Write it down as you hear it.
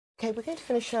OK, we're going to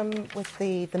finish with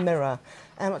the Mirror.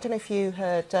 I don't know if you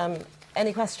heard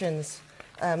any questions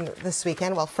this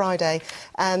weekend, well, Friday,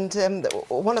 and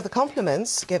one of the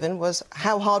compliments given was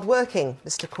how hard-working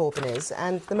Mr Corbyn is,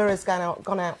 and the Mirror's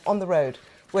gone out on the road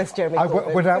with Jeremy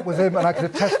Corbyn. I went out with him, and I can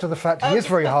attest to the fact he is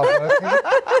very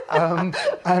hard-working,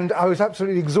 and I was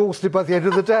absolutely exhausted by the end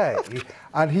of the day,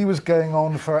 and he was going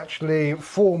on for actually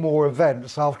 4 more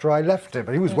events after I left him,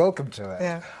 but he was welcome to it.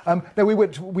 Yeah. No, we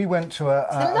went to a...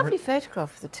 It's a lovely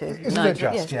photograph of the two. Isn't it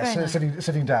just? Yes, nice.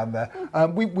 Sitting down there.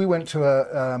 We went to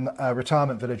a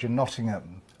retirement village in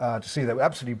Nottingham to see that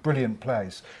absolutely brilliant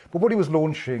place. But what he was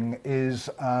launching is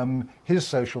his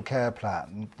social care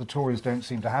plan. The Tories don't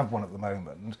seem to have one at the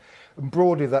moment. And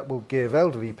broadly, that will give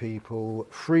elderly people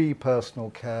free personal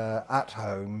care at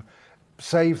home,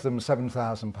 save them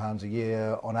 £7,000 a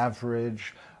year on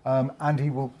average, and he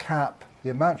will cap the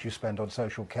amount you spend on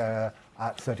social care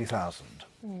at £30,000.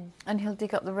 And he'll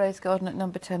dig up the rose garden at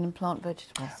number 10 and plant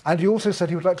vegetables. And he also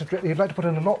said he'd like to put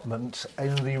an allotment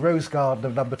in the rose garden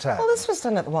of number 10. Well, this was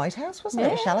done at the White House, wasn't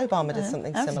it? Michelle Obama did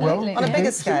something similar. Well, on a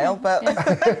bigger scale, but...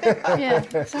 Yeah,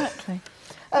 exactly.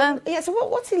 So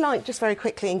what's he like, just very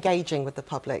quickly, engaging with the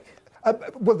public?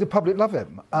 Well, the public love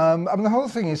him. I mean, the whole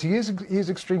thing is he is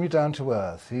extremely down to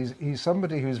earth. He's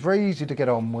somebody who's very easy to get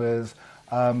on with.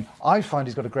 I find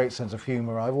he's got a great sense of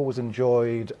humour. I've always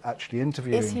enjoyed actually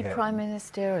interviewing him. Is he Prime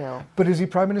Ministerial? But is he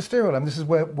Prime Ministerial? And this is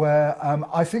where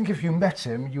I think if you met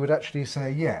him, you would actually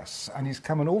say yes. And he's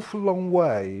come an awful long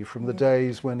way from the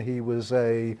days when he was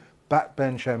a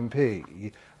backbench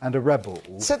MP and a rebel.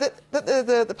 So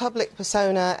the public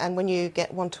persona, and when you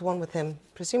get one-to-one with him,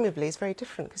 presumably is very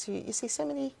different, because you see so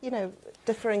many,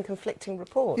 differing, conflicting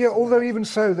reports. Yeah, although even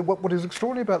so, what is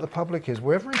extraordinary about the public is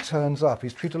wherever he turns up,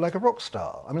 he's treated like a rock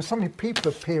star. I mean, suddenly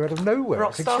people appear out of nowhere.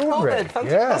 Rock it's star extraordinary. Corbyn,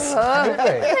 Yes,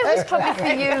 absolutely. It was probably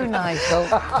for you, Nigel.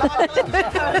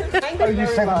 You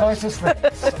say the nicest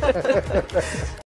things.